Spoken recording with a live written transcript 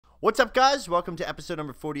What's up, guys? Welcome to episode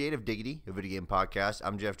number 48 of Diggity, a video game podcast.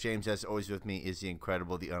 I'm Jeff James. As always with me is the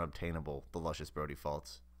incredible, the unobtainable, the luscious Brody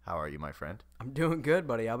Fultz. How are you, my friend? I'm doing good,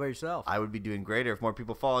 buddy. How about yourself? I would be doing greater if more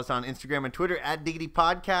people follow us on Instagram and Twitter at Diggity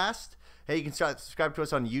Podcast. Hey, you can subscribe to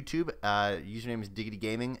us on YouTube. Username is Diggity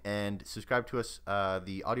Gaming. And subscribe to us,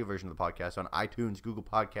 the audio version of the podcast, on iTunes, Google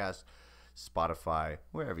Podcasts, Spotify,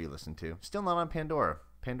 wherever you listen to. Still not on Pandora.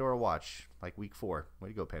 Pandora Watch, like week 4. Way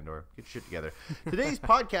to go, Pandora. Get your shit together. Today's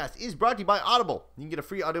podcast is brought to you by Audible. You can get a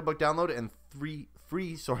free audiobook download and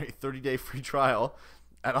 30-day free trial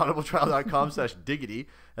at audibletrial.com/diggity.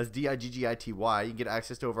 That's Diggity. You can get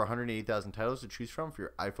access to over 180,000 titles to choose from for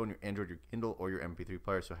your iPhone, your Android, your Kindle, or your MP3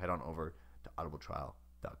 player. So head on over to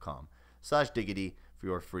audibletrial.com/diggity for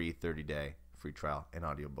your free 30-day free trial and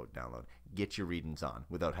audiobook download. Get your readings on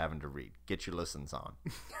without having to read. Get your listens on.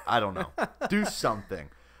 I don't know. Do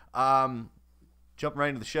something. Jumping right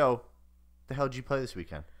into the show. The hell did you play this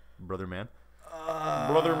weekend, brother man?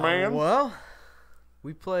 Brother man. Well,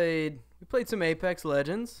 we played some Apex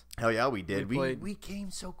Legends. Hell yeah, we did. We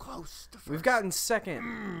came so close. We've gotten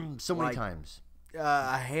second so many times.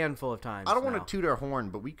 A handful of times. I don't want to toot our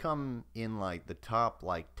horn, but we come in like the top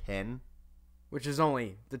 10. Which is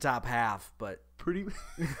only the top half, but pretty.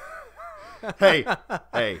 hey,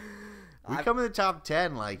 we come in the top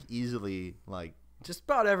 10 easily, just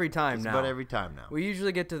about every time now. Just about every time now. We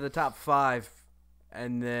usually get to the top 5,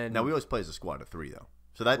 and then now we always play as a squad of 3 though,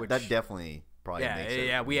 so that definitely probably makes it.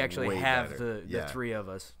 Yeah, we actually have better. the 3 of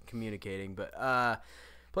us communicating, but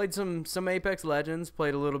played some Apex Legends,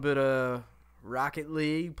 played a little bit of Rocket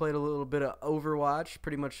League, played a little bit of Overwatch,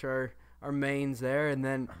 pretty much our mains there, and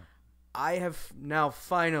then I have now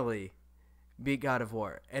finally beat God of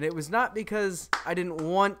War. And it was not because I didn't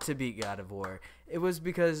want to beat God of War. It was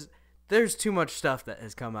because there's too much stuff that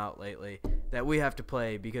has come out lately that we have to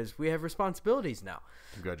play because we have responsibilities now.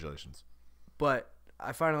 Congratulations. But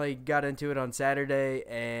I finally got into it on Saturday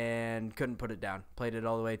and couldn't put it down. Played it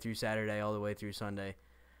all the way through Saturday, all the way through Sunday.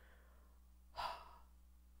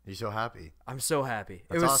 You're so happy. I'm so happy.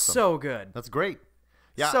 That's it was awesome. so good. That's great.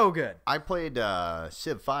 Yeah, so good. I played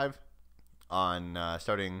Civ 5 on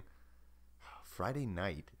starting Friday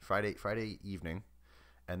evening,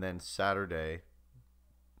 and then Friday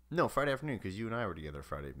afternoon, because you and I were together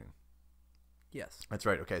Friday evening. Yes. That's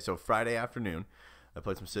right. Okay, so Friday afternoon, I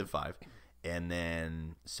played some Civ 5, and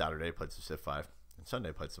then Saturday I played some Civ 5, and Sunday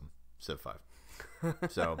I played some Civ 5.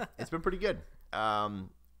 So it's been pretty good. I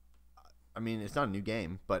mean, it's not a new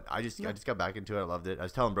game, but I just got back into it. I loved it. I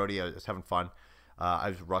was telling Brody I was having fun. I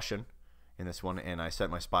was Russian in this one, and I sent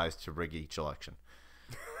my spies to rig each election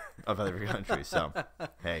of every country. So,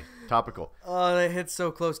 hey, topical. Oh, that hits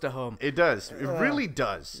so close to home. It does. It really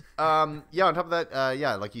does. On top of that,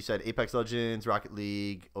 like you said, Apex Legends, Rocket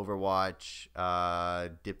League, Overwatch,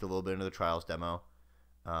 dipped a little bit into the Trials demo.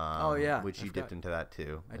 Which you dipped into that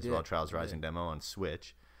too, as well. Trials Rising demo on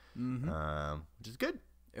Switch, which is good.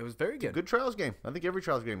 It was very good. It's a good Trials game. I think every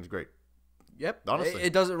Trials game is great. Yep. Honestly.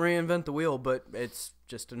 It doesn't reinvent the wheel, but it's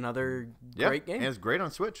just another great game. And it's great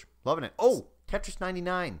on Switch. Loving it. Oh, Tetris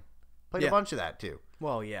 99. Played a bunch of that, too.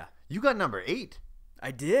 Well, yeah. You got number 8.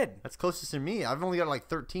 I did. That's closest to me. I've only got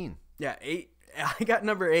 13. Yeah, 8. I got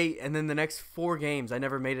number 8, and then the next 4 games, I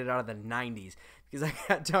never made it out of the 90s because I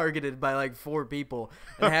got targeted by 4 people,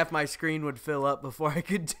 and half my screen would fill up before I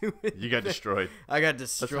could do it. You got destroyed. I got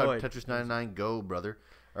destroyed. That's how Tetris 99 go, brother.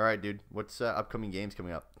 All right, dude. What's upcoming games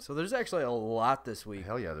coming up? So there's actually a lot this week.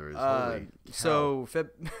 Hell yeah, there is. Holy so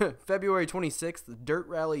February 26th, Dirt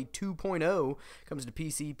Rally 2.0 comes to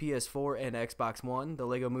PC, PS4, and Xbox One. The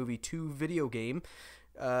Lego Movie 2 video game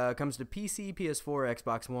comes to PC, PS4,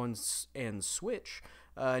 Xbox One, and Switch.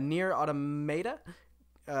 Nier Automata,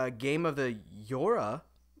 Game of the Yora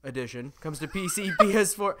edition, comes to PC,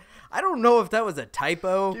 PS4. I don't know if that was a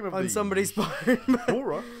typo on somebody's part.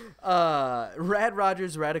 Yora. Rad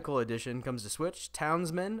Rogers Radical Edition comes to Switch.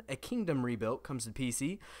 Townsmen, A Kingdom Rebuilt comes to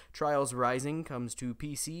PC. Trials Rising comes to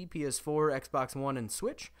PC, PS4, Xbox One, and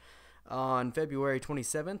Switch. On February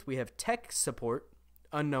 27th, we have Tech Support,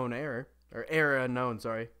 Unknown Error, or Error Unknown,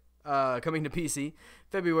 sorry, coming to PC.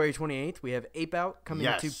 February 28th, we have Ape Out coming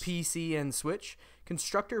to PC and Switch.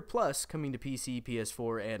 Constructor Plus coming to PC,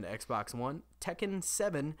 PS4, and Xbox One. Tekken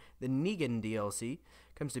 7, the Negan DLC,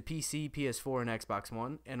 comes to PC, PS4, and Xbox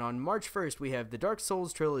One. And on March 1st, we have the Dark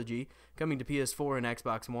Souls Trilogy coming to PS4 and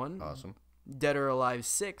Xbox One. Awesome. Dead or Alive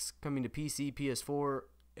 6 coming to PC, PS4,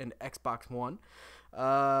 and Xbox One.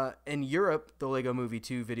 In Europe, the Lego Movie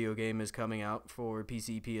 2 video game is coming out for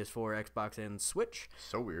PC, PS4, Xbox, and Switch.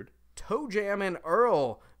 So weird. Toe Jam and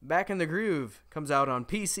Earl Back in the Groove comes out on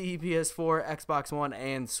PC, PS4, Xbox One,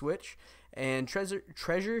 and Switch. And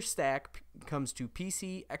Treasure Stack comes to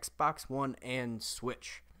PC, Xbox One, and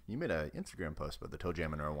Switch. You made an Instagram post about the Toe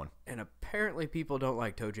Jam and Earl one. And apparently people don't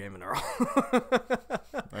like Toe Jam and Earl.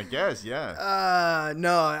 I guess, yeah.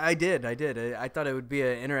 No, I did. I thought it would be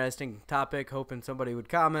an interesting topic, hoping somebody would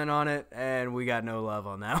comment on it, and we got no love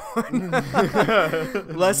on that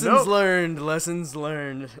one. Lessons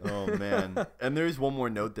learned. Oh, man. And there's one more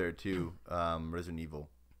note there, too. Resident Evil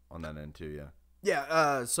on that end, too, yeah.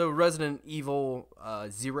 Yeah, so Resident Evil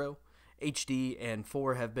 0, HD, and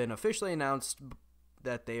 4 have been officially announced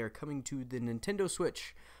that they are coming to the Nintendo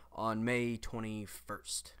Switch on May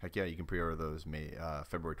 21st. Heck yeah, you can pre-order those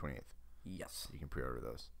February 28th. Yes. You can pre-order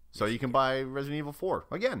those. So you can buy Resident Evil 4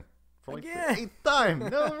 again. For like Again. the 8th time.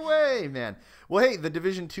 No way, man. Well, hey, the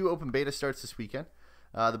Division 2 open beta starts this weekend.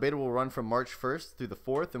 The beta will run from March 1st through the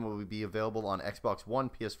 4th and will be available on Xbox One,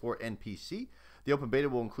 PS4, and PC. The open beta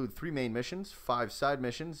will include 3 main missions, 5 side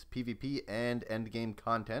missions, PvP, and endgame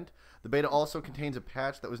content. The beta also contains a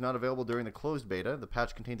patch that was not available during the closed beta. The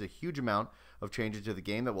patch contains a huge amount of changes to the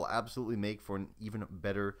game that will absolutely make for an even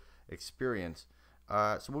better experience.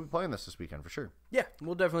 So we'll be playing this weekend for sure. Yeah,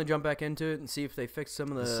 we'll definitely jump back into it and see if they fix some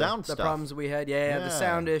of the sound stuff. problems we had. Yeah, the Yeah.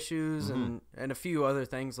 sound issues and a few other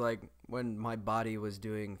things, like when my body was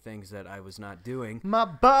doing things that I was not doing. My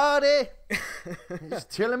body is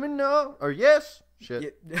telling me no or yes.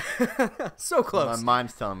 Shit. Yeah. So close. My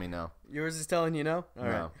mind's telling me no. Yours is telling you no? All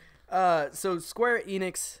No. right. So Square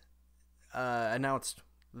Enix announced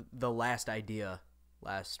The Last Idea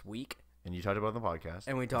last week. And you talked about it on the podcast.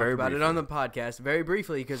 And we talked about it on the podcast very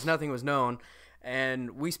briefly because nothing was known.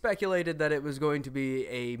 And we speculated that it was going to be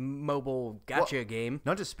a mobile gacha game.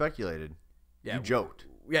 Not just speculated. Yeah, You joked.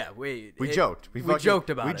 Yeah, we joked. We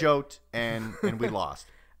joked about it. We joked and we lost.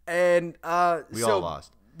 And We all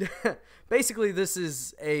lost. Basically, this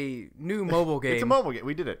is a new mobile game. It's a mobile game.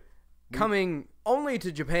 We did it. Coming only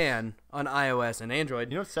to Japan on iOS and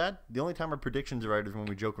Android. You know what's sad? The only time our predictions are right is when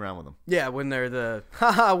we joke around with them. Yeah, when they're the,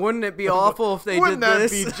 haha, wouldn't it be awful if they Wouldn't did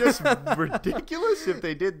this? that be just ridiculous if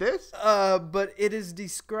they did this? But it is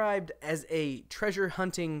described as a treasure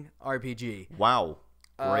hunting RPG. Wow.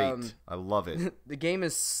 Great. I love it. The game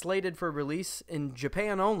is slated for release in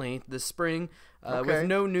Japan only this spring, Okay. with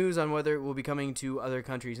no news on whether it will be coming to other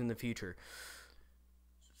countries in the future.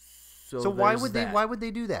 So why there's would that.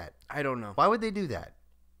 they do that? I don't know. Why would they do that?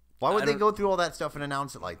 Why would I they don't- go through all that stuff and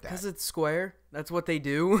announce it like that? Because it's Square. That's what they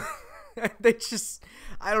do. They just,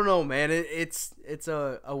 I don't know, man. It's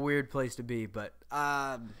a weird place to be, but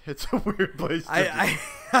It's a weird place to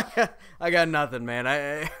be. I got nothing,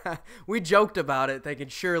 man. We joked about it, thinking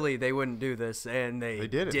surely they wouldn't do this, and they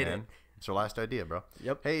did it, man. It's our last idea, bro.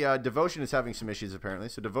 Yep. Hey, Devotion is having some issues, apparently.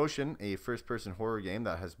 So Devotion, a first-person horror game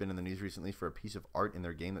that has been in the news recently for a piece of art in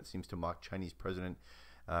their game that seems to mock Chinese President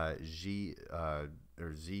Xi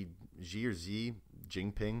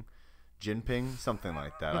Jinping, something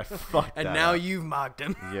like that. I fucked And that now up. you've mocked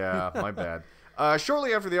him. Yeah, my bad.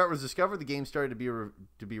 Shortly after the art was discovered, the game started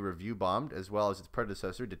to be review bombed, as well as its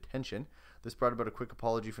predecessor, Detention. This brought about a quick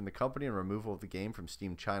apology from the company and removal of the game from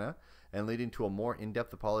Steam China, and leading to a more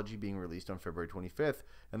in-depth apology being released on February 25th,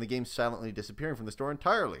 and the game silently disappearing from the store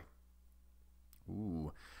entirely.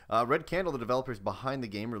 Ooh. Red Candle, the developers behind the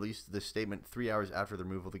game, released this statement 3 hours after the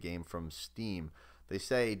removal of the game from Steam. They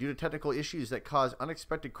say, due to technical issues that cause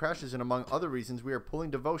unexpected crashes and among other reasons, we are pulling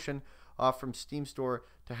Devotion off from Steam Store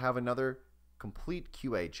to have another complete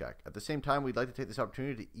QA check. At the same time, we'd like to take this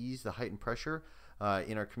opportunity to ease the heightened pressure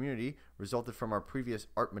in our community resulted from our previous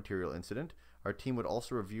art material incident. Our team would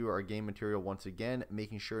also review our game material once again,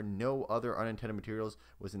 making sure no other unintended materials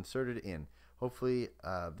was inserted in. Hopefully,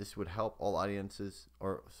 this would help all audiences,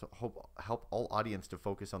 or help all audience to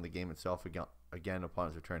focus on the game itself again upon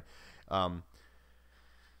its return.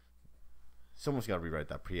 Someone's got to rewrite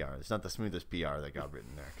that PR. It's not the smoothest PR that got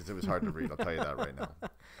written there because it was hard to read. I'll tell you that right now.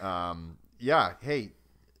 Yeah, hey,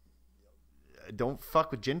 don't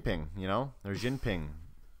fuck with Jinping, you know, or Jinping.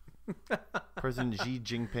 President Xi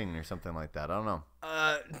Jinping or something like that. I don't know.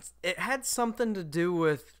 It had something to do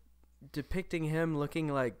with depicting him looking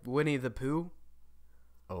like Winnie the Pooh.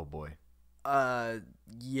 Oh boy.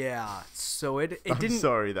 Yeah. So it I'm didn't.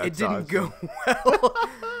 sorry, that's it didn't awesome. go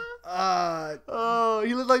well. Oh,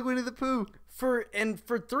 he looked like Winnie the Pooh. For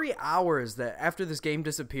 3 hours that after this game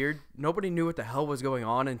disappeared, nobody knew what the hell was going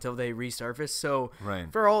on until they resurfaced. So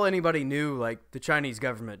Right. for all anybody knew, like the Chinese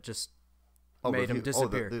government just made him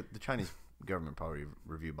disappear. The Chinese government probably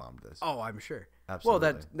review bombed this. Oh, I'm sure. Absolutely.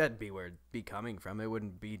 Well, that'd be where it'd be coming from. It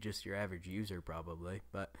wouldn't be just your average user, probably.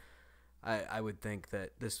 But I would think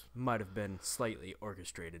that this might have been slightly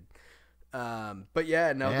orchestrated. But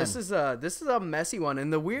yeah, no, Man. this is a messy one.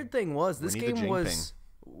 And the weird thing was this Winnie the game Jinping.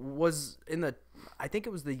 was in the, I think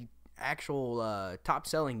it was the actual top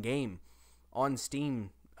selling game on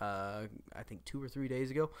Steam. I think 2 or 3 days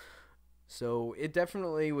ago. So it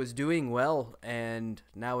definitely was doing well, and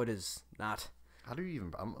now it is not. How do you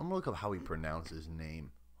even? I'm gonna look up how he pronounces his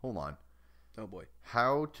name. Hold on. Oh boy.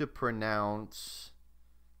 How to pronounce?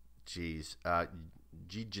 Jeez,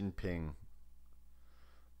 Xi Jinping.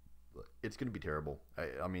 It's gonna be terrible.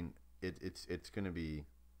 I mean, it's gonna be.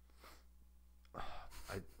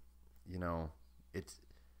 It's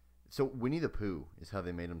so Winnie the Pooh is how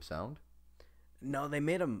they made him sound. No, they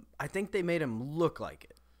made him. I think they made him look like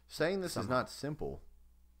it. Saying this Somehow. is not simple.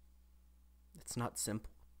 It's not simple.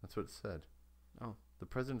 That's what it said. Oh. The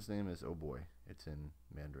president's name is, oh boy, it's in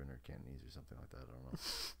Mandarin or Cantonese or something like that. I don't know.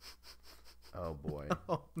 Oh boy.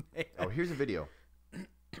 Oh man. Oh, here's a video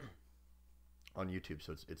on YouTube,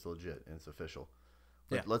 so it's legit and it's official.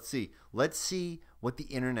 Yeah. Let's see. Let's see what the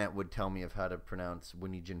internet would tell me of how to pronounce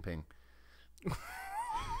Winnie Jinping.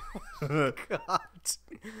 God.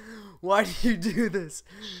 Why do you do this?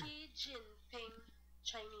 Xi Jinping,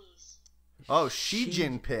 Chinese. Oh, Xi Xi-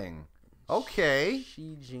 Jinping. Okay.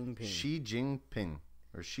 Xi Jinping. Xi Jinping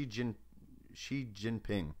or Xi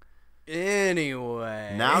Jinping.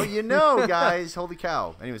 Anyway. Now you know, guys. Holy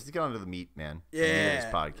cow. Anyways, let's get on to the meat, man. The meat of Yeah.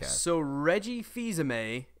 this podcast. So Reggie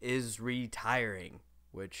Filsaime is retiring,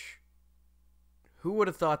 which who would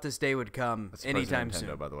have thought this day would come That's the anytime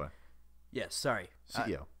president of Nintendo, soon? by the way. Yes, sorry.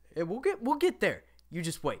 CEO. We'll get there. You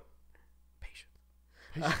just wait.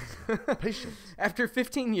 Patience. Patience. After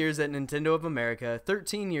 15 years at Nintendo of America,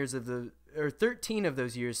 13 of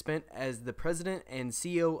those years spent as the president and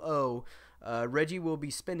COO, Reggie will be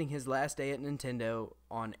spending his last day at Nintendo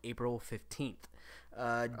on April 15th.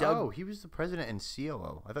 He was the president and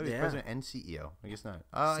COO. I thought he was Yeah. president and CEO. I guess not.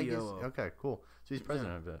 I guess, COO. okay, cool. So he's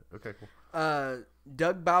president of it. Okay, cool.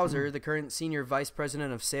 Doug Bowser, the current senior vice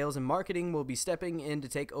president of sales and marketing, will be stepping in to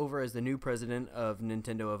take over as the new president of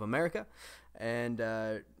Nintendo of America. And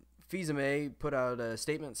Filsaime put out a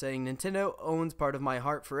statement saying, "Nintendo owns part of my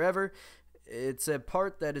heart forever. It's a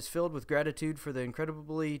part that is filled with gratitude for the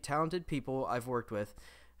incredibly talented people I've worked with,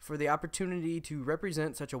 for the opportunity to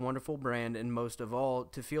represent such a wonderful brand, and most of all,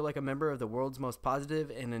 to feel like a member of the world's most positive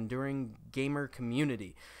and enduring gamer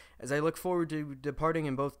community. As I look forward to departing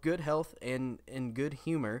in both good health and in good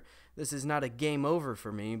humor, this is not a game over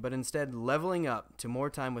for me, but instead leveling up to more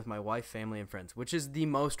time with my wife, family, and friends," which is the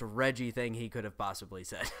most Reggie thing he could have possibly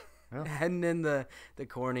said. Yeah. And then the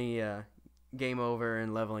corny game over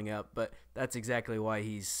and leveling up, but that's exactly why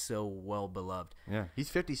he's so well beloved. Yeah, he's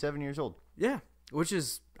 57 years old. Yeah, which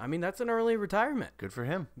is, I mean, that's an early retirement. Good for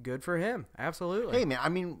him. Good for him, absolutely. Hey, man, I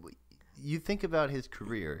mean, you think about his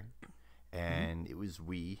career, and it was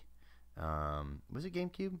Wii. Was it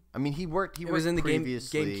GameCube? I mean, he worked. He It was in the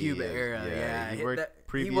previously GameCube as- era. Yeah, he worked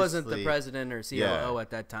he wasn't the previously- president or COO at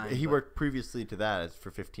that time. He but- worked previously to that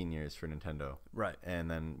for 15 years for Nintendo, right.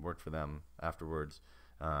 and then worked for them afterwards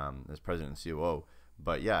as president and COO.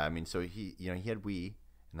 But yeah, I mean, so he had Wii,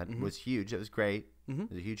 and that was huge. That was great. Mhm. It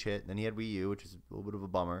was a huge hit. Then he had Wii U, which is a little bit of a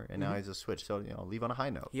bummer, and now he has a Switch. So leave on a high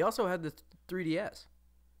note. He also had the 3DS.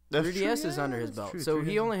 That's 3DS true, is yeah, under his that's belt, true, so 3DS.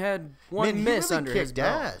 he only had one Man, he miss really under his kicked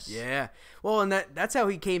belt. ass. Yeah, well, and that's how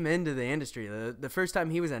he came into the industry. The first time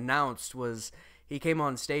he was announced was he came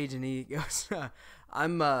on stage and he goes,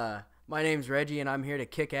 my name's Reggie and I'm here to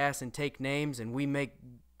kick ass and take names and we make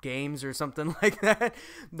games," or something like that.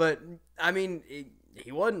 But I mean,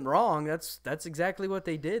 he wasn't wrong. That's exactly what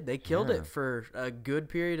they did. They killed Yeah. it for a good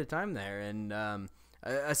period of time there. And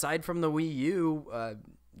aside from the Wii U,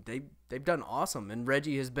 they've done awesome. And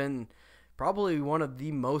Reggie has been probably one of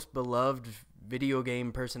the most beloved video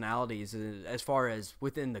game personalities as far as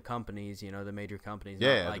within the companies, the major companies. not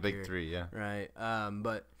Yeah, like the big your- three. Yeah. Right.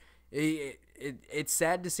 But it's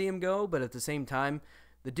sad to see him go, but at the same time,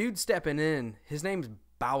 the dude stepping in, his name's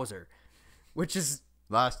Bowser, which is,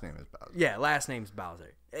 Last name is Bowser. yeah, last name's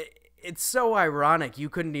Bowser. It's so ironic. You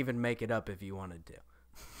couldn't even make it up if you wanted to.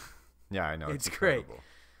 Yeah, I know. It's great. incredible.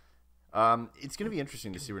 It's going to be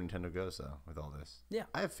interesting to see where Nintendo goes, though, with all this. Yeah.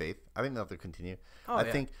 I have faith. I think they'll have to continue. Oh, I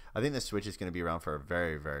yeah. think the Switch is going to be around for a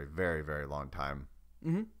very, very, very, very long time.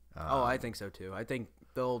 Mm-hmm. I think so too. I think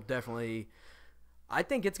they'll definitely. I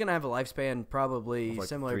think it's gonna have a lifespan probably Like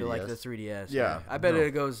similar to like the 3DS? 3DS. Yeah, I bet no.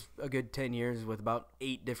 it goes a good 10 years with about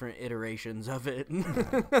 8 different iterations of it.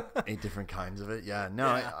 8 different kinds of it. Yeah.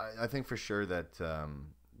 No, Yeah. I think for sure that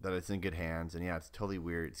that it's in good hands. And yeah, it's totally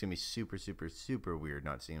weird. It's gonna be super, super, super weird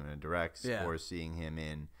not seeing him in directs Yeah. or seeing him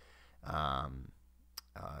in, at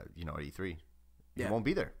E3. He Yeah. won't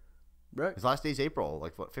be there. Right. His last day's April,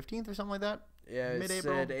 like what, 15th or something like that? Yeah, it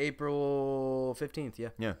Mid-April? said April 15th, yeah.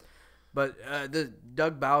 Yeah. But the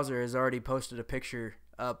Doug Bowser has already posted a picture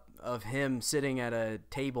up of him sitting at a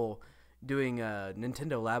table doing a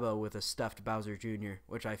Nintendo Labo with a stuffed Bowser Jr.,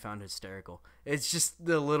 which I found hysterical. It's just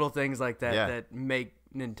the little things like that that make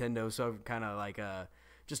Nintendo so kind of like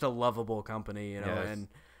just a lovable company, you know. Yes. And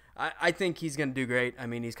I think he's going to do great. I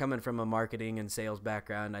mean, he's coming from a marketing and sales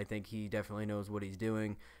background. I think he definitely knows what he's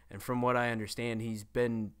doing. And from what I understand, he's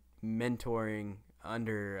been mentoring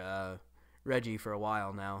under Reggie for a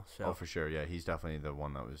while now. So. Oh, for sure. Yeah, he's definitely the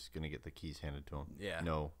one that was going to get the keys handed to him. Yeah.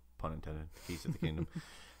 No pun intended. Keys to the kingdom.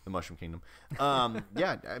 The Mushroom Kingdom.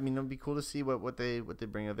 Yeah, I mean, it'll be cool to see what they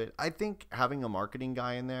bring of it. I think having a marketing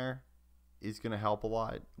guy in there is going to help a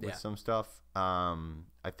lot with some stuff. I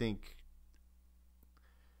think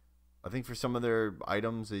for some of their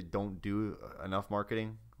items, they don't do enough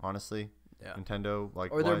marketing, honestly. Yeah. Nintendo,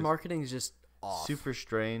 like, or their marketing is just off. Super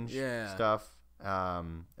strange stuff.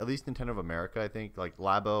 At least Nintendo of America, I think, like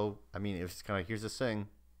Labo. I mean, it was kind of, here's this thing.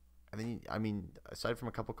 I mean, aside from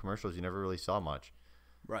a couple commercials, you never really saw much.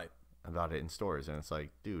 Right. About it in stores, and it's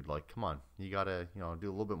like, dude, like, come on, you gotta, do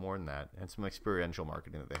a little bit more than that. And some experiential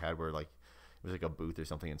marketing that they had, where like it was like a booth or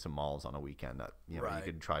something in some malls on a weekend that you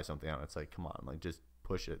could try something out. It's like, come on, like, just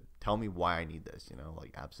push it. Tell me why I need this,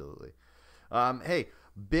 like, absolutely. Hey,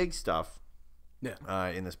 big stuff. Yeah.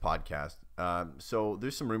 In this podcast, so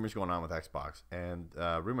there's some rumors going on with Xbox, and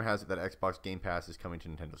rumor has it that Xbox Game Pass is coming to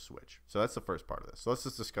Nintendo Switch. So that's the first part of this. So let's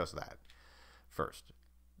just discuss that first.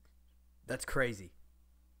 That's crazy.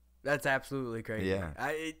 That's absolutely crazy.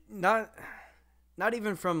 Yeah. Not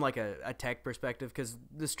even from like a tech perspective, because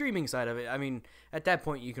the streaming side of it, I mean, at that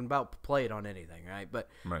point you can about play it on anything, right? But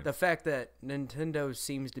the fact that Nintendo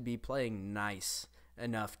seems to be playing nice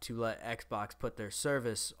enough to let Xbox put their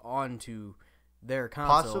service onto their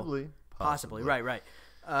console. Possibly. Right.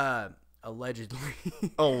 Allegedly.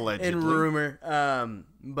 In rumor.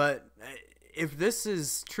 But if this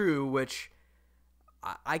is true, which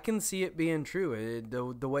I can see it being true,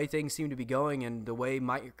 the way things seem to be going, and the way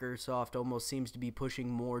Microsoft almost seems to be pushing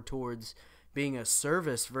more towards being a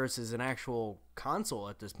service versus an actual console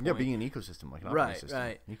at this point. Yeah, being an ecosystem, like an operating system.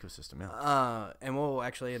 Right. Ecosystem, yeah. And we'll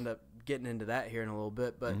actually end up getting into that here in a little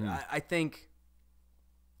bit, but I think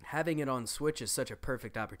having it on Switch is such a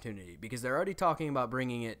perfect opportunity, because they're already talking about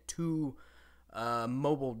bringing it to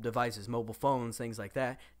mobile devices, mobile phones, things like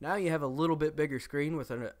that. Now you have a little bit bigger screen with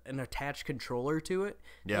an attached controller to it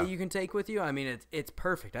that you can take with you. I mean, it's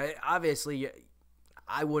perfect. Obviously,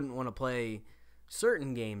 I wouldn't want to play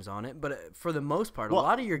certain games on it, but for the most part, a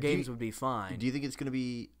lot of your games would be fine. Do you think it's going to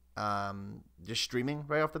be just streaming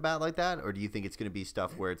right off the bat like that, or do you think it's going to be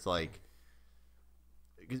stuff where it's like?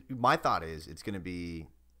 My thought is it's going to be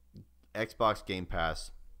Xbox Game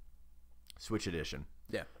Pass Switch Edition.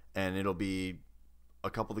 Yeah. And it'll be a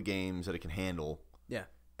couple of the games that it can handle. Yeah.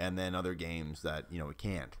 And then other games that, it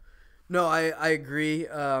can't. No, I agree.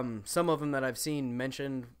 Some of them that I've seen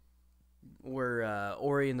mentioned were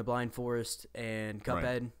Ori and the Blind Forest and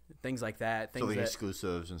Cuphead, things like that. So the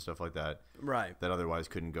exclusives and stuff like that. Right. That otherwise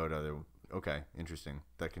couldn't go to other. Okay, interesting.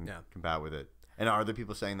 That can combat with it. And are there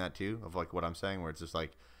people saying that too, of like what I'm saying, where it's just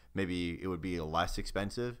like maybe it would be less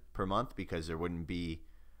expensive per month because there wouldn't be,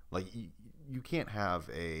 like, you can't have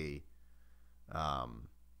a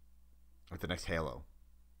like the next Halo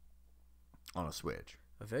on a Switch.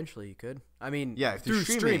 Eventually you could. I mean, yeah, through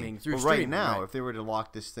streaming. Right now, if they were to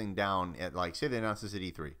lock this thing down at, like, say they announced this at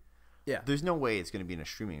E3, there's no way it's going to be in a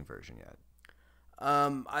streaming version yet.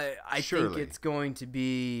 I think it's going to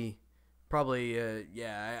be probably,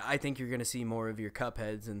 I think you're going to see more of your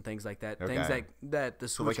Cupheads and things like that. Okay. Things that the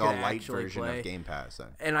Switch like can a light actually version play. of Game Pass then.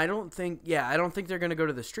 And I don't think they're going to go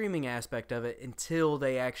to the streaming aspect of it until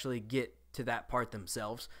they actually get to that part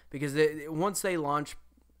themselves. Because once they launch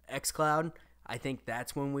xCloud, I think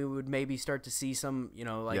that's when we would maybe start to see some,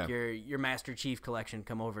 your Master Chief Collection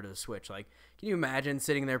come over to the Switch. Like, can you imagine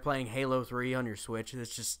sitting there playing Halo 3 on your Switch?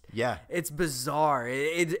 It's just, it's bizarre.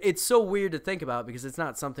 It's so weird to think about, because it's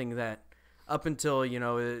not something that up until,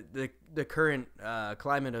 the current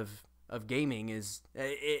climate of gaming is,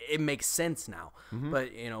 it makes sense now. Mm-hmm.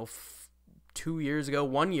 But, 2 years ago,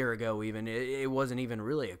 1 year ago even, it wasn't even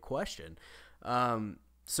really a question.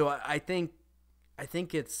 So I think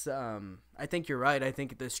it's I think you're right. I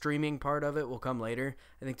think the streaming part of it will come later.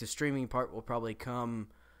 I think the streaming part will probably come,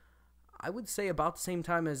 I would say, about the same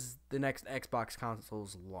time as the next Xbox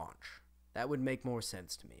console's launch. that would make more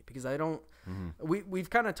sense to me because I don't. We've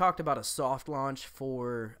kind of talked about a soft launch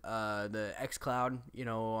for the xCloud,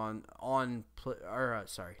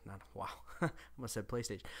 I almost said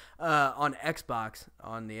PlayStation, on Xbox,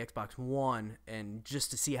 on the Xbox One, and just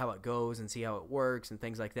to see how it goes and see how it works and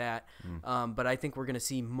things like that. But I think we're going to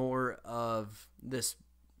see more of this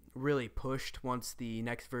really pushed once the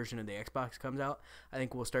next version of the Xbox comes out. I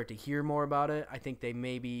think we'll start to hear more about it. I think they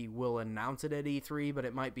maybe will announce it at E3, but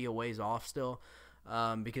it might be a ways off still.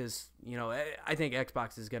 Because, I think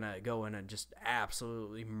Xbox is going to go in and just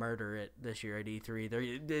absolutely murder it this year at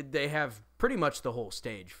E3. They have pretty much the whole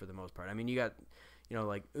stage for the most part. I mean, you got,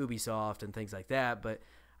 like Ubisoft and things like that, but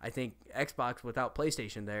I think Xbox without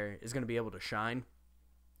PlayStation there is going to be able to shine.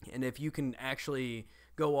 And if you can actually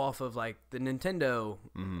go off of like the Nintendo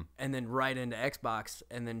and then right into Xbox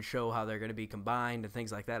and then show how they're going to be combined and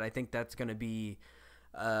things like that, I think that's going to be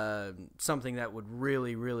something that would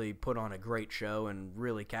really, really put on a great show and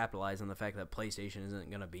really capitalize on the fact that PlayStation isn't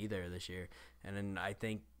going to be there this year. And then I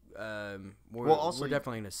think we're definitely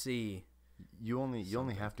going to see. You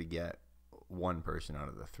only have to get one person out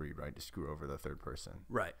of the three, right, to screw over the third person.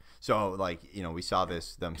 Right. So, like, we saw them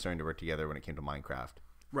starting to work together when it came to Minecraft.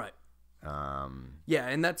 Right. Yeah,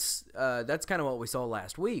 and that's kind of what we saw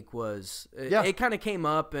last week. It kind of came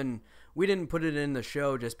up, and we didn't put it in the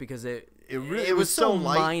show just because it was so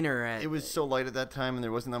light. Minor. It was so light at that time, and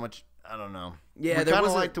there wasn't that much. I don't know. Yeah, we kind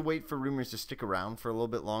of like to wait for rumors to stick around for a little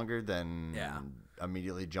bit longer than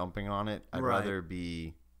immediately jumping on it. I'd rather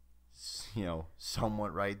be,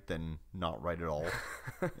 somewhat right than not right at all.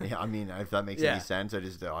 Yeah, I mean, if that makes any sense, I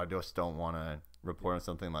just don't want to report on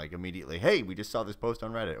something like immediately, hey, we just saw this post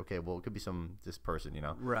on Reddit. Okay, well, it could be this person,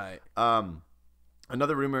 Right.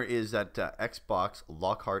 Another rumor is that Xbox,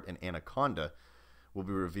 Lockhart, and Anaconda will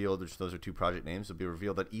be revealed, which those are two project names, will be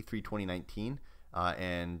revealed at E3 2019,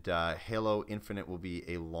 and Halo Infinite will be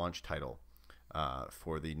a launch title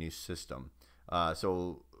for the new system.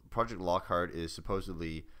 So Project Lockhart is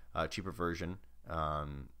supposedly a cheaper version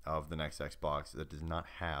of the next Xbox that does not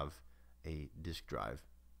have a disk drive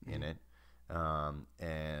in it.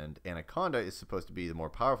 And Anaconda is supposed to be the more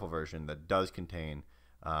powerful version that does contain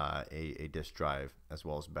a disk drive as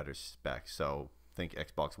well as better specs. So think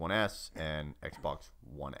Xbox One S and Xbox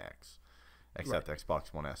One X, except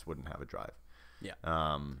Xbox One S wouldn't have a drive. Yeah.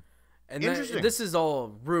 And interesting. This is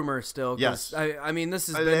all rumor still. Yes. I mean, this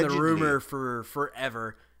has been the rumor for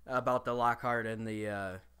forever about the Lockhart and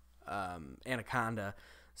the Anaconda.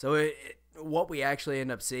 So what we actually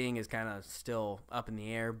end up seeing is kind of still up in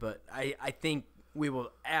the air, but I think we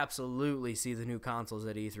will absolutely see the new consoles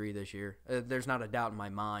at E3 this year. There's not a doubt in my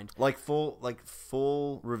mind. Like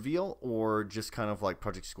full reveal, or just kind of like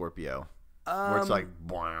Project Scorpio, where it's like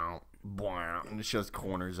wow, wow, and it shows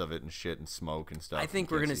corners of it and shit and smoke and stuff. I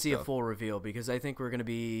think we're going to see a full reveal because I think we're going to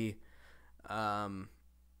be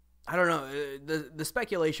I don't know. The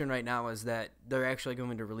speculation right now is that they're actually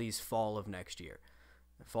going to release fall of next year.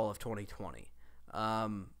 Fall of 2020.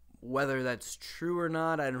 Whether that's true or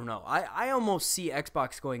not, I don't know. I almost see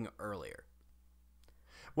Xbox going earlier.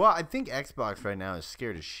 Well, I think Xbox right now is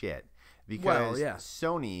scared as shit because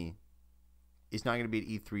Sony is not going to be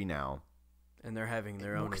at E3 now. And they're having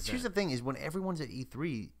their own event. Here's the thing is when everyone's at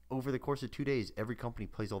E3, over the course of 2 days, every company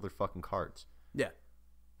plays all their fucking cards. Yeah.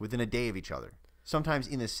 Within a day of each other. Sometimes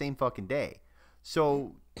in the same fucking day.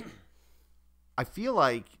 So I feel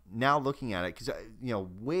like now looking at it, because,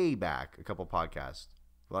 way back, a couple podcasts,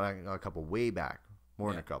 way back, more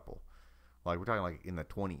than a couple. Like, we're talking like in the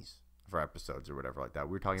 20s for episodes or whatever like that.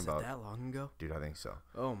 We were talking about. That long ago? Dude, I think so.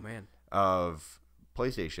 Oh, man. Of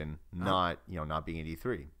PlayStation not being at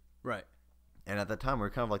E3. Right. And at that time, we were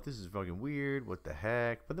kind of like, this is fucking weird. What the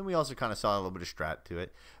heck? But then we also kind of saw a little bit of strat to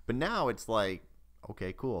it. But now it's like,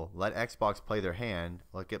 okay, cool. Let Xbox play their hand.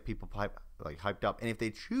 Let get people hyped up. And if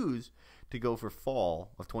they choose to go for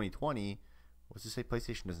fall of 2020, let's just say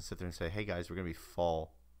PlayStation doesn't sit there and say, hey, guys, we're going to be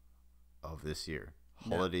fall of this year.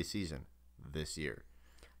 Holiday season this year.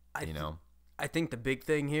 I think the big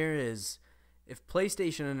thing here is if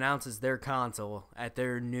PlayStation announces their console at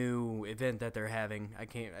their new event that they're having,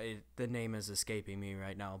 the name is escaping me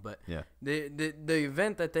right now, but the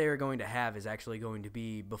event that they are going to have is actually going to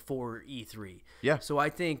be before E3. Yeah. So I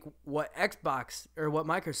think what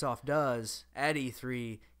Microsoft does at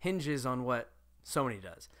E3 hinges on what Sony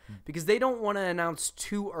does, because they don't want to announce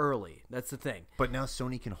too early. That's the thing. But now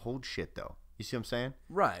Sony can hold shit though. You see what I'm saying?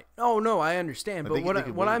 Right. Oh no, I understand. But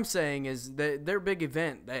what I'm saying is that their big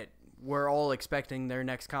event that we're all expecting their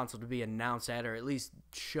next console to be announced at, or at least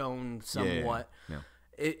shown somewhat. Yeah.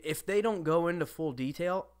 If they don't go into full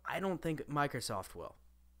detail, I don't think Microsoft will.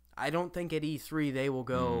 I don't think at E3 they will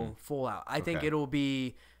go full out. I think Okay. it'll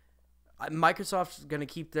be Microsoft's going to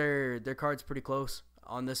keep their cards pretty close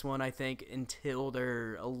on this one, I think, until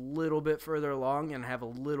they're a little bit further along and have a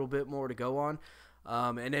little bit more to go on.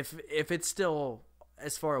 And if it's still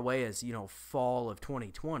as far away as, fall of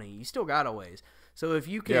 2020, you still got a ways. So if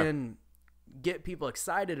you can get people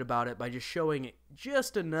excited about it by just showing it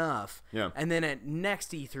just enough, and then at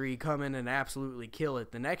next E3 come in and absolutely kill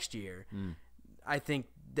it the next year, I think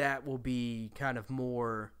that will be kind of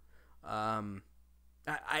more.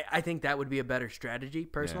 I think that would be a better strategy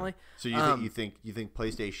personally. Yeah. So you think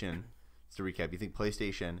PlayStation? To recap, you think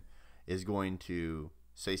PlayStation is going to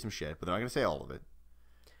say some shit, but they're not going to say all of it,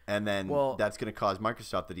 and then that's going to cause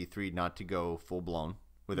Microsoft at E3 not to go full blown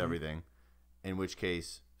with everything. In which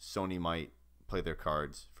case, Sony might play their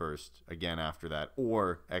cards first again after that,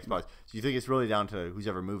 or Xbox. So you think it's really down to whose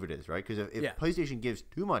ever move it is, right? Because if PlayStation gives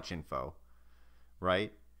too much info,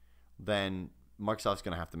 right, then Microsoft's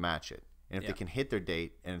going to have to match it. And if they can hit their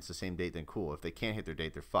date and it's the same date, then cool. If they can't hit their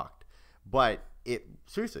date, they're fucked. But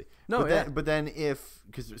seriously. No, but then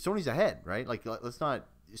because Sony's ahead, right? Like, let's not.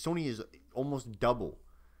 Sony is almost double.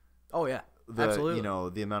 Oh yeah, absolutely.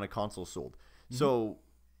 The amount of consoles sold. So,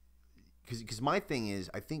 because my thing is,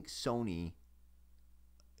 I think Sony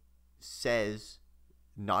says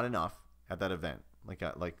not enough at that event.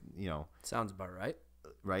 Sounds about right.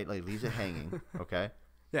 Right, like leaves it hanging. Okay.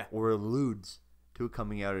 Yeah. Or alludes to it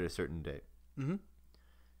coming out at a certain date.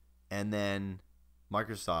 And then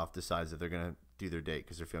Microsoft decides that they're going to do their date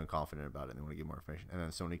because they're feeling confident about it and they want to get more information. And then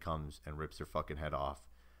Sony comes and rips their fucking head off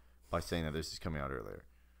by saying that this is coming out earlier.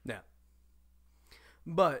 Yeah.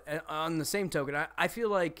 But on the same token, I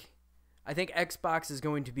feel I think Xbox is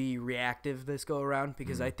going to be reactive this go around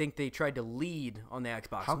because I think they tried to lead on the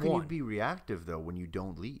Xbox One. How can you be reactive though when you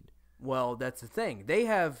don't lead? Well, that's the thing. They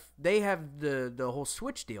have the whole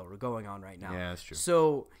Switch deal going on right now. Yeah, that's true.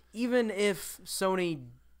 So even if Sony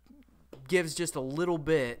gives just a little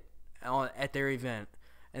bit at their event,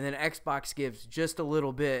 and then Xbox gives just a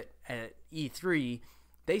little bit at E3,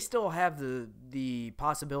 they still have the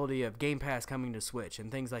possibility of Game Pass coming to Switch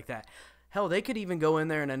and things like that. Hell, they could even go in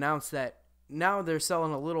there and announce that now they're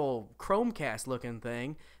selling a little Chromecast looking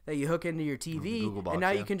thing that you hook into your TV, Box, and now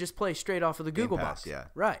you can just play straight off of the Google Pass, Box. yeah.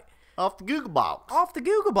 Right. Off the Google Box. Off the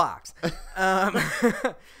Google Box.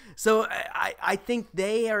 So I think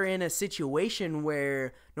they are in a situation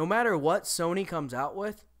where no matter what Sony comes out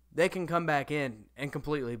with, they can come back in and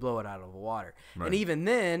completely blow it out of the water. Right. And even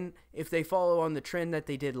then, if they follow on the trend that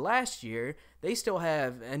they did last year, they still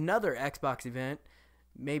have another Xbox event,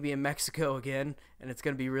 maybe in Mexico again, and it's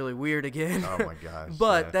going to be really weird again. Oh my gosh.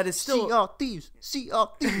 But that is still... See all thieves. See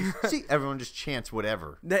all thieves. See. Everyone just chants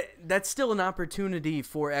whatever. That's still an opportunity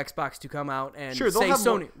for Xbox to come out and sure, say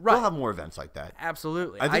Sony... They'll have more events like that.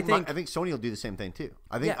 Absolutely. I think Sony will do the same thing too.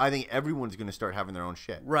 I think everyone's going to start having their own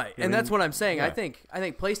shit. Right. And that's what I'm saying. Yeah. I think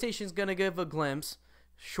PlayStation's going to give a glimpse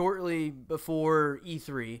shortly before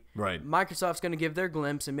E3. Right. Microsoft's going to give their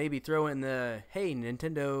glimpse and maybe throw in the, hey,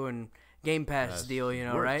 Nintendo and Game Pass deal,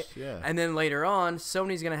 right? Yeah. And then later on,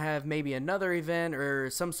 Sony's going to have maybe another event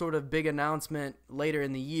or some sort of big announcement later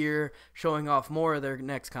in the year showing off more of their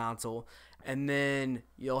next console. And then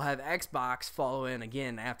you'll have Xbox follow in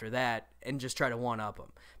again after that and just try to one-up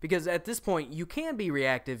them. Because at this point, you can be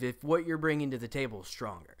reactive if what you're bringing to the table is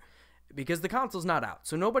stronger. Because the console's not out.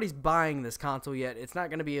 So nobody's buying this console yet. It's not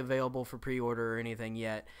going to be available for pre-order or anything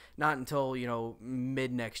yet. Not until,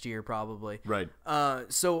 mid next year probably. Right.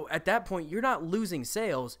 So at that point, you're not losing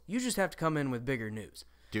sales. You just have to come in with bigger news.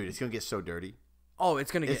 Dude, it's going to get so dirty. Oh,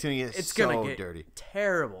 it's going to get so dirty.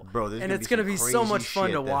 Terrible. Bro, and it's going to be so much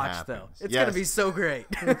fun to watch, though. It's going to be so great.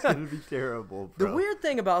 It's going to be terrible, bro. The weird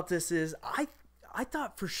thing about this is I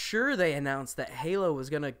thought for sure they announced that Halo was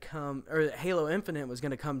going to come, or Halo Infinite was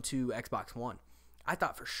going to come to Xbox One. I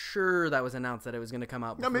thought for sure that was announced that it was going to come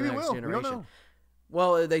out before the next generation. We don't know.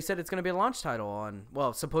 Well, they said it's going to be a launch title on,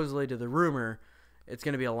 supposedly to the rumor, it's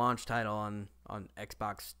going to be a launch title on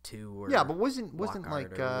Xbox 2 or yeah, but wasn't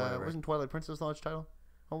Twilight Princess launch title?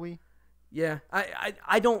 Oh, Yeah,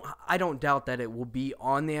 I don't doubt that it will be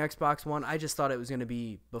on the Xbox One. I just thought it was going to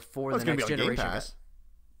be before the next generation. Game Pass.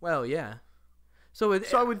 Well, yeah. So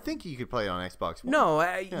I would think you could play it on Xbox One.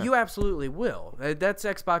 No, you absolutely will. That's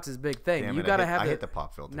Xbox's big thing. Damn you got to have I hit the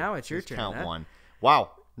pop filter. Now it's your turn. Count one.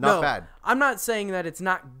 Wow, not bad. I'm not saying that it's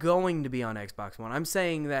not going to be on Xbox One. I'm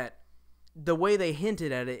saying that the way they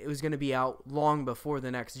hinted at it, it was going to be out long before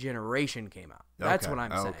the next generation came out. That's what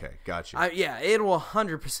I'm saying. Okay, gotcha. It will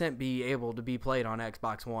 100% be able to be played on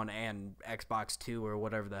Xbox One and Xbox 2 or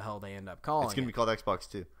whatever the hell they end up calling it. It's going to be called Xbox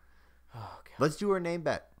 2. Oh, God. Let's do our name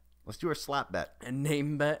bet. Let's do our slap bet. A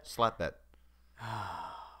name bet. Slap bet.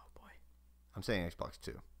 Oh boy. I'm saying Xbox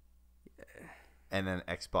 2. Yeah. And then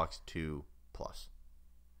Xbox 2 Plus.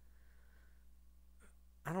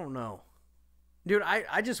 I don't know. Dude,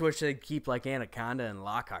 I just wish they'd keep like Anaconda and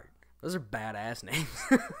Lockhart. Those are badass names.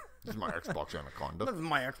 This is my Xbox Anaconda. This is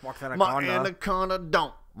my Xbox Anaconda. My Anaconda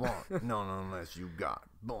don't want none unless you got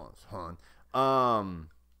buns, hon.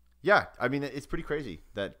 Yeah, I mean, it's pretty crazy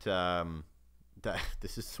that that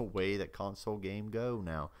this is the way that console game go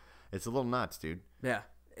now. It's a little nuts, dude. Yeah,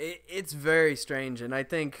 it's very strange, and I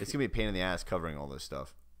think it's gonna be a pain in the ass covering all this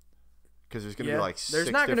stuff because there's gonna be like there's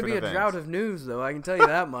not gonna be a drought of news though. I can tell you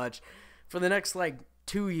that much. For the next like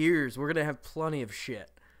 2 years, we're gonna have plenty of shit.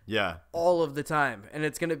 Yeah, all of the time, and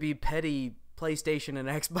it's gonna be petty PlayStation and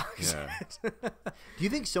Xbox. Yeah. Do you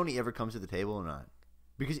think Sony ever comes to the table or not?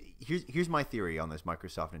 Because here's my theory on this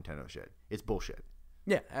Microsoft Nintendo shit. It's bullshit.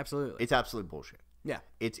 Yeah, absolutely. It's absolute bullshit. Yeah.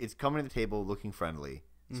 It's coming to the table looking friendly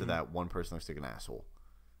so that one person looks like an asshole.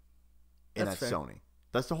 And that's fair. Sony.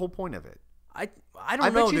 That's the whole point of it. I don't I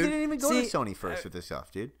know, bet you dude. they didn't even go to Sony first with this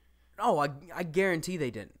stuff, dude. Oh, I guarantee they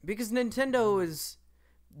didn't. Because Nintendo is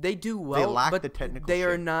they do well, They lack but the technical they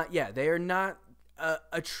are shit. not they are not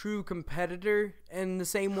a true competitor in the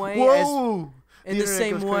same way Whoa! in the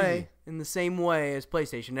same way as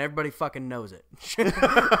PlayStation. Everybody fucking knows it.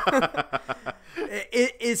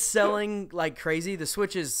 It is selling like crazy. The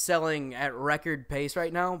Switch is selling at record pace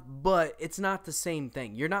right now, but it's not the same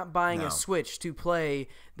thing. You're not buying a Switch to play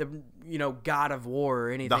the God of War or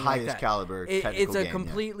anything like that. The highest caliber technical It's a game,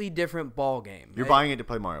 completely different ball game. You're buying it to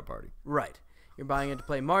play Mario Party. Right. You're buying it to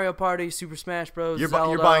play Mario Party, Super Smash Bros. You're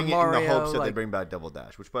Zelda, buying it Mario, in the hopes that they bring back Double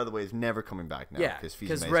Dash, which, by the way, is never coming back now. Yeah,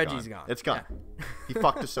 because Reggie's gone. It's gone. Yeah. He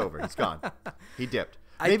fucked us over. He's gone. He dipped.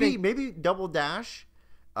 Maybe Double Dash,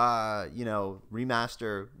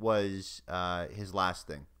 remaster was his last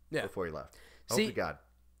thing before he left. Oh, my God.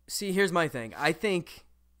 See, here's my thing. I think,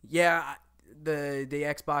 the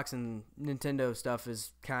Xbox and Nintendo stuff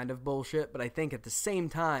is kind of bullshit, but I think at the same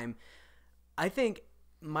time, I think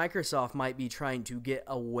Microsoft might be trying to get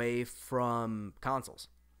away from consoles.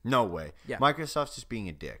 No way. Yeah. Microsoft's just being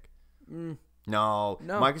a dick. No.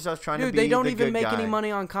 Microsoft's trying to be they don't the even good make guy. any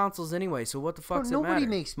money on consoles anyway, so what the fuck does it matter? Nobody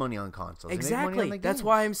makes money on consoles. They make money Exactly. on the That's games.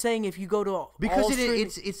 why I'm saying if you go to because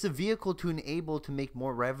it's the vehicle to enable to make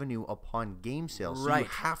more revenue upon game sales. So Right. you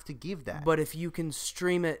have to give that. But if you can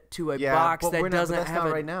stream it to a box that doesn't that's have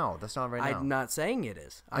not right now. That's not right now. I'm not saying it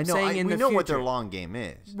is. I know. saying in we the know what future. their long game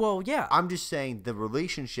is. Well, yeah. I'm just saying the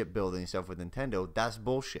relationship building stuff with Nintendo. That's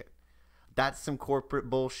bullshit. That's some corporate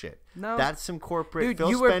bullshit. No. That's some corporate. Dude,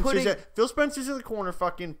 Phil Spencer's in the corner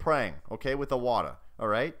fucking praying, okay, with a Wada, all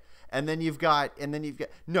right? And then you've got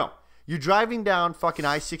no. You're driving down fucking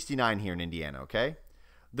I-69 here in Indiana, okay?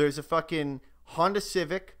 There's a fucking Honda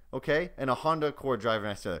Civic, okay, and a Honda Accord driving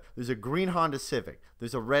next to it. There's a green Honda Civic.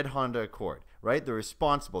 There's a red Honda Accord, right? They're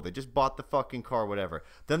responsible. They just bought the fucking car, whatever.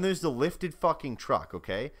 Then there's the lifted fucking truck,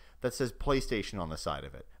 okay, that says PlayStation on the side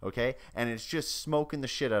of it, okay? And it's just smoking the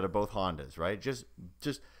shit out of both Hondas, right? Just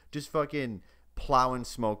fucking plowing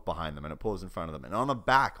smoke behind them, and it pulls in front of them. And on the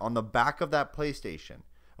back of that PlayStation,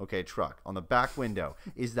 okay, truck, on the back window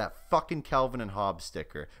is that fucking Calvin and Hobbes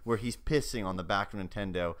sticker where he's pissing on the back of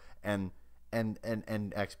Nintendo and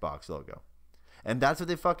Xbox logo. And that's what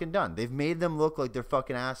they've fucking done. They've made them look like they're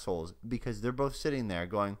fucking assholes because they're both sitting there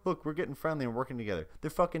going, look, we're getting friendly and working together. They're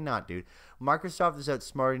fucking not, dude. Microsoft is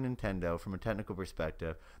outsmarting Nintendo from a technical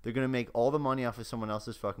perspective. They're going to make all the money off of someone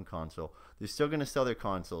else's fucking console. They're still going to sell their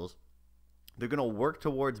consoles. They're going to work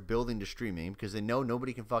towards building to streaming because they know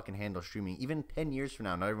nobody can fucking handle streaming. Even 10 years from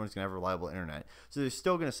now, not everyone's going to have reliable internet. So they're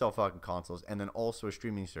still going to sell fucking consoles and then also a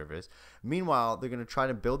streaming service. Meanwhile, they're going to try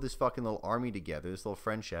to build this fucking little army together, this little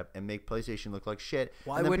friendship, and make PlayStation look like shit.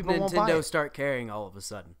 Why would Nintendo start caring all of a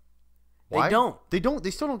sudden? Why? They don't.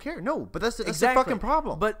 They still don't care. No, but that's Exactly. the fucking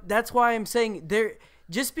problem. But that's why I'm saying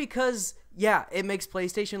just because, it makes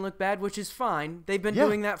PlayStation look bad, which is fine. They've been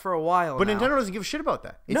doing that for a while But now. Nintendo doesn't give a shit about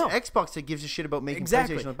that. It's No. Xbox that gives a shit about making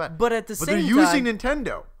Exactly. PlayStation look bad. But at the same they're time, using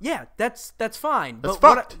Nintendo. Yeah, that's fine. That's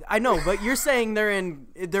but fucked. I know, but you're saying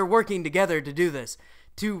they're working together to do this.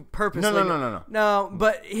 To purposely No. No,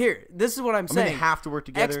 but here, this is what I'm saying. They have to work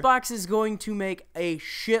together. Xbox is going to make a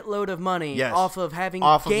shitload of money Yes. off of having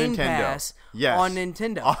Off of Game Nintendo. Pass Yes. on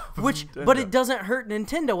Nintendo. Off of But Nintendo. it doesn't hurt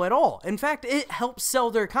Nintendo at all. In fact, it helps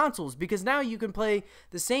sell their consoles because now you can play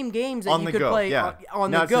the same games that On you the could go, play yeah.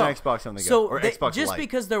 on Now the it's go. an Xbox on the go, So or Xbox just Lite.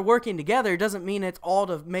 because they're working together doesn't mean it's all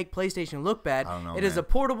to make PlayStation look bad. I don't know, It is man. a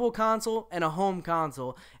portable console and a home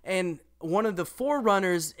console, and one of the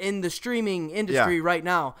forerunners in the streaming industry right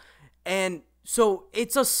now. And So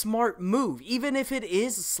it's a smart move. Even if it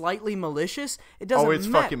is slightly malicious, it doesn't matter. Oh, it's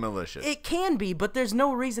fucking malicious. It can be, but there's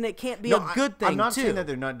no reason it can't be a good thing, I'm not too. saying that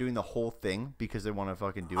they're not doing the whole thing because they want to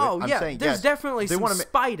fucking do it. Oh, I'm yeah, saying, there's yes, definitely they some wanna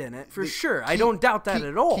spite in it, for sure. I don't doubt that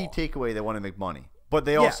at all. Key takeaway, they want to make money. But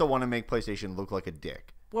they also want to make PlayStation look like a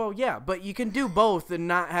dick. Well, yeah, but you can do both and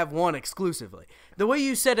not have one exclusively. The way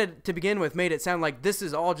you said it to begin with made it sound like this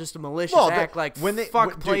is all just a malicious act, like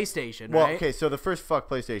fuck PlayStation, well, right? okay, so the first fuck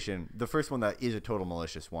PlayStation, the first one that is a total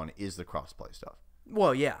malicious one is the crossplay stuff.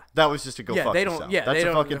 Well, yeah. That was just to go fuck yourself. Yeah, that's they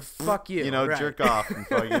a don't fucking fuck you, you know, right. jerk off and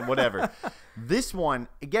fucking whatever. This one,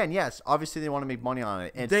 again, yes, obviously they want to make money on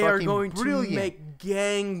it. And They it's are fucking going brilliant. to make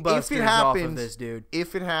gangbusters off of this, dude.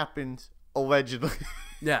 If it happens, allegedly.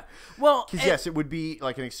 Yeah. Well, Because yes, it would be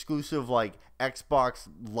like an exclusive, like Xbox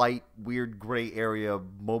light, weird gray area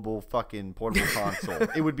mobile fucking portable console.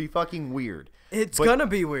 It would be fucking weird. It's gonna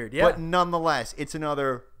be weird, yeah. But nonetheless, it's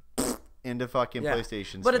another into fucking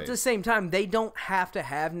PlayStation. But at the same time, they don't have to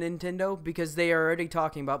have Nintendo because they are already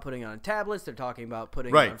talking about putting it on tablets. They're talking about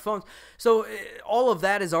putting it on phones. So all of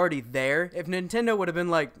that is already there. If Nintendo would have been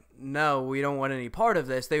like, no, we don't want any part of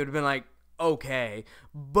this, they would have been like, okay.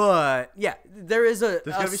 But yeah, there is a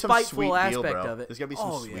spiteful aspect of it. There's gotta be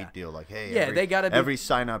some sweet deal, like, hey, they gotta be, every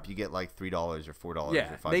sign up you get like $3 or $4 or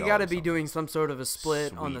 $5. They gotta be doing some sort of a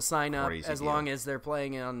split on the sign up as long as they're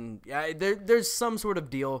playing on. Yeah, there's some sort of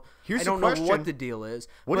deal. I don't know what the deal is.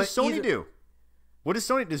 What does Sony do? What does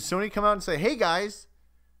Sony? Does Sony come out and say, hey guys,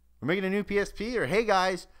 we're making a new PSP, or hey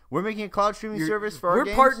guys, we're making a cloud streaming service for our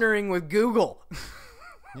games? We're partnering with Google.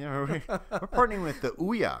 Yeah, we're partnering with the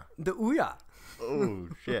Ouya. The Ouya. Oh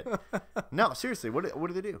shit! No, seriously, what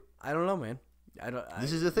do they do? I don't know, man.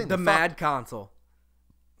 This is the thing. The Mad Console.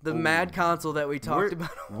 The Mad Console that we talked about.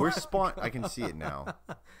 I can see it now.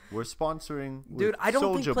 We're sponsoring. With Dude, I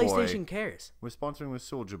don't think PlayStation Boy. cares. We're sponsoring with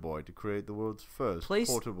Soulja Boy to create the world's first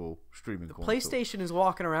portable streaming console. PlayStation is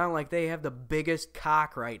walking around like they have the biggest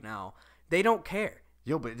cock right now. They don't care.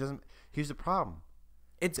 Yo, but it doesn't. Here's the problem.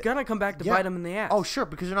 It's gonna come back to bite them in the ass. Oh, sure,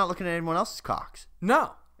 because they're not looking at anyone else's cocks.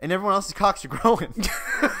 No. And everyone else's cocks are growing.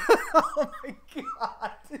 Oh my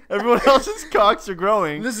god. Everyone else's cocks are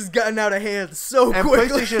growing. This has gotten out of hand so and quickly.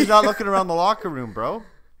 And PlayStation's not looking around the locker room, bro.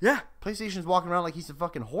 Yeah. PlayStation's walking around like he's a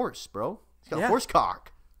fucking horse, bro. He's got a horse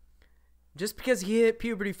cock. Just because he hit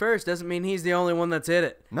puberty first doesn't mean he's the only one that's hit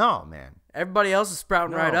it. No, man. Everybody else is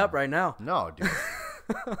sprouting right up right now. No, dude.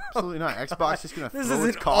 Absolutely not. Xbox is going to throw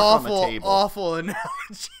its cock on the table. This is an awful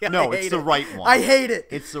analogy. No, it's the right one. I hate it.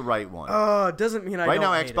 It's the right one. Oh, it doesn't mean I don't Right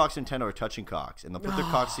now, hate Xbox and Nintendo are touching cocks, and they'll put their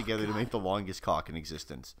cocks together to make the longest cock in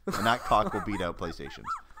existence. And that cock will beat out PlayStation's.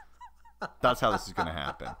 That's how this is going to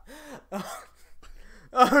happen.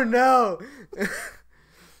 Oh, no.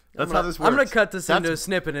 That's how this works. I'm going to cut this into a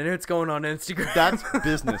snippet, and it's going on Instagram. That's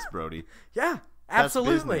business, Brody. Yeah,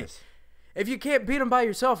 absolutely. If you can't beat them by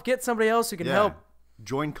yourself, get somebody else who can help.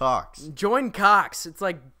 Join Cox. Join Cox. It's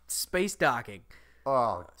like space docking.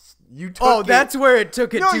 Oh, you took that's where it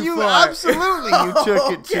took it too far. Absolutely, you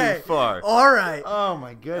took it too far. All right. Oh,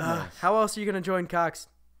 my goodness. How else are you going to join Cox,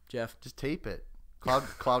 Jeff? Just tape it.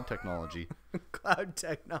 Cloud technology. Cloud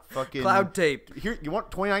technology. Fucking cloud tape. Here, you want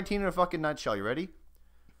 2019 in a fucking nutshell. You ready?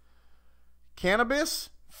 Cannabis,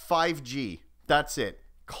 5G. That's it.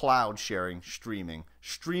 Cloud sharing, streaming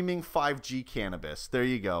 5G cannabis. There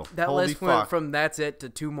you go. That Holy list fuck. went from that's it to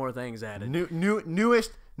two more things added.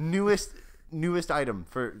 Newest item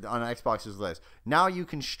on Xbox's list. Now you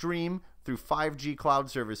can stream through 5G cloud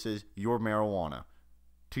services your marijuana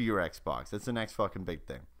to your Xbox. That's the next fucking big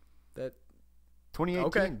thing. That 2018.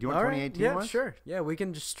 Okay. Do you want 2018? Yeah, sure. Yeah, we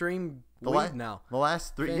can just stream weed now. The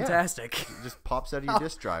last three. Fantastic. Yeah. It just pops out of your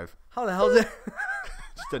disk drive. How the hell is it?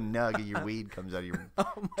 Just a nug of your weed comes out of your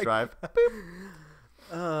drive.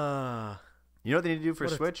 You know what they need to do for a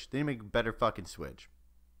Switch? They need to make a better fucking Switch.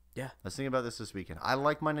 Yeah. I was thinking about this weekend. I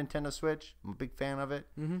like my Nintendo Switch. I'm a big fan of it.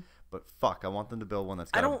 Mm-hmm. But fuck, I want them to build one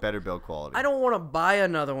that's got a better build quality. I don't want to buy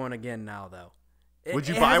another one again now, though. Would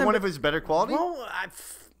you buy one if it was better quality? Well,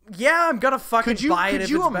 yeah, I'm going to fucking buy it if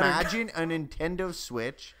it's better. Could you imagine a Nintendo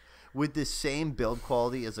Switch with the same build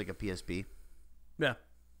quality as like a PSP? Yeah.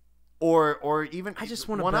 Or even I just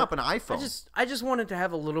want one up an iPhone. I just want it to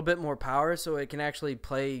have a little bit more power so it can actually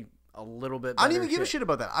play a little bit better. I don't even give a shit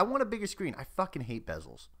about that. I want a bigger screen. I fucking hate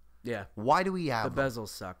bezels. Yeah. Why do we have the bezels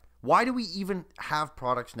suck? Why do we even have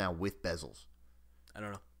products now with bezels? I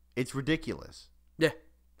don't know. It's ridiculous. Yeah,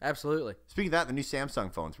 absolutely. Speaking of that, the new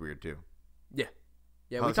Samsung phone's weird too. Yeah.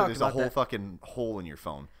 Yeah, we talked about that. There's a whole fucking hole in your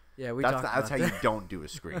phone. Yeah, that's how you don't do a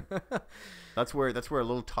screen. That's where a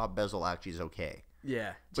little top bezel actually is okay.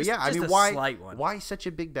 Yeah. But yeah, I mean, why such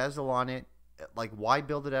a big bezel on it? like, why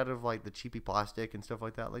build it out of like the cheapy plastic and stuff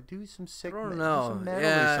like that? Like, do some sick, I don't do know. some metal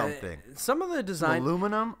Yeah, or something. Some of the Some design.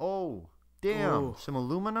 aluminum. Oh, damn! Ooh. Some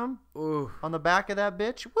aluminum Ooh. on the back of that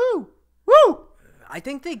bitch. Woo, woo. I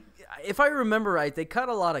think if I remember right, they cut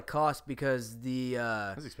a lot of costs because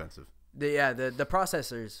That's expensive. the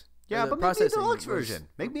processors. Yeah, the but make me a processing deluxe was- version.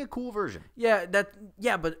 Make me a cool version. Yeah,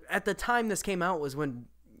 but at the time this came out was when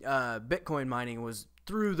Bitcoin mining was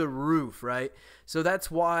through the roof, right? So that's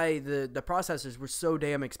why the processors were so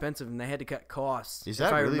damn expensive and they had to cut costs. Is if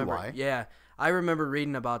that I really remember. why? Yeah, I remember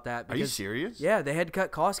reading about that. Are you because- serious? Yeah, they had to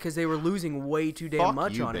cut costs because they were losing way too damn Fuck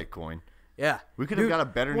much you, on it. Bitcoin. Yeah, We could have got a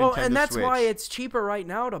better well, Nintendo and that's Switch. why it's cheaper right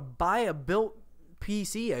now to buy a built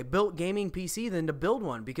PC, a built gaming PC, than to build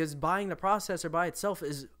one because buying the processor by itself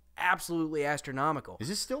is absolutely astronomical. Is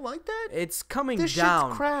it still like that? It's coming This down.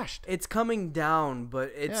 shit's crashed. It's coming down,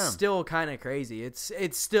 but it's Yeah. still kind of crazy. It's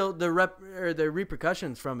still the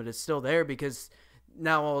repercussions from it is still there because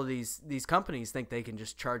now all these companies think they can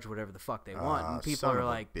just charge whatever the fuck they want, and people son are of a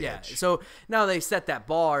like, yeah. bitch. So now they set that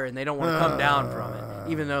bar and they don't want to come down from it,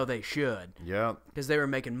 even though they should, Yeah. because they were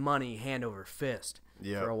making money hand over fist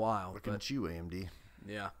Yeah. for a while. Looking But at you, AMD.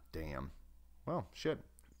 yeah, Damn. Well, shit.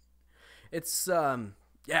 it's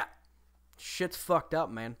yeah, shit's fucked up,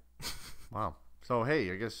 man. Wow. So, hey,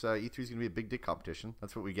 I guess E3 is going to be a big dick competition.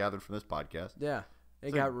 That's what we gathered from this podcast. Yeah,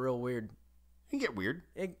 it So- got real weird. It can get weird.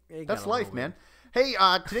 It That's got a life, little man. Hey,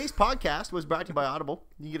 today's podcast was brought to you by Audible.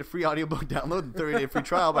 You can get a free audiobook download and 30-day free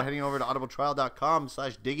trial by heading over to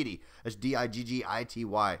audibletrial.com/diggity. That's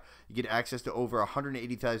DIGGITY. You get access to over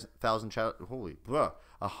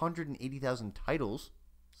 180,000 titles,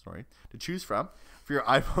 to choose from for your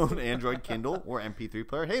iPhone, Android, Kindle, or MP3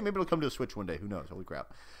 player. Hey, maybe it'll come to a Switch one day. Who knows? Holy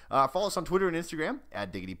crap. Follow us on Twitter and Instagram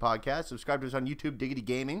at Diggity Podcast. Subscribe to us on YouTube, Diggity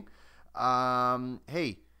Gaming.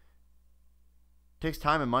 Hey, takes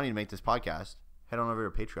time and money to make this podcast. Head on over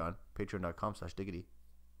to Patreon, patreon.com/diggity.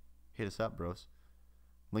 Hit us up, bros.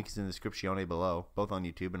 Link is in the description below, both on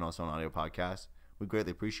YouTube and also on audio podcast. We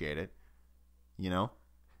greatly appreciate it. You know,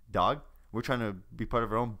 dog, we're trying to be part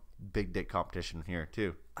of our own big dick competition here,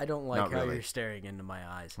 too. I don't like Not how really. you're staring into my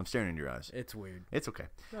eyes. I'm staring into your eyes. It's weird. It's okay.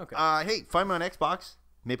 Okay. Hey, find me on Xbox.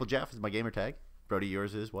 Maple Jeff is my gamer tag. Brody,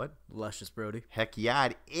 yours is what? Luscious Brody. Heck yeah,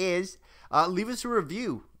 it is. Leave us a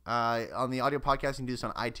review on the audio podcast. You can do this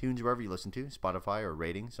on iTunes, wherever you listen to, Spotify or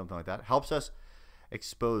rating, something like that. Helps us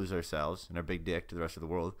expose ourselves and our big dick to the rest of the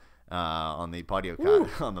world on the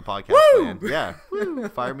on the podcast. Land. Yeah, woo,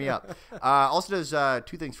 fire me up. Also does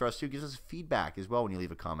two things for us too. Gives us feedback as well when you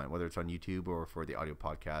leave a comment, whether it's on YouTube or for the audio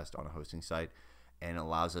podcast on a hosting site, and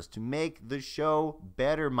allows us to make the show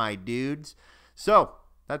better, my dudes. So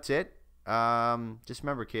that's it. Just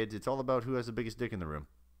remember, kids, it's all about who has the biggest dick in the room.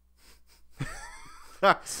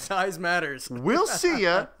 Size matters. We'll see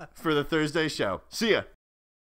ya for the Thursday show. See ya.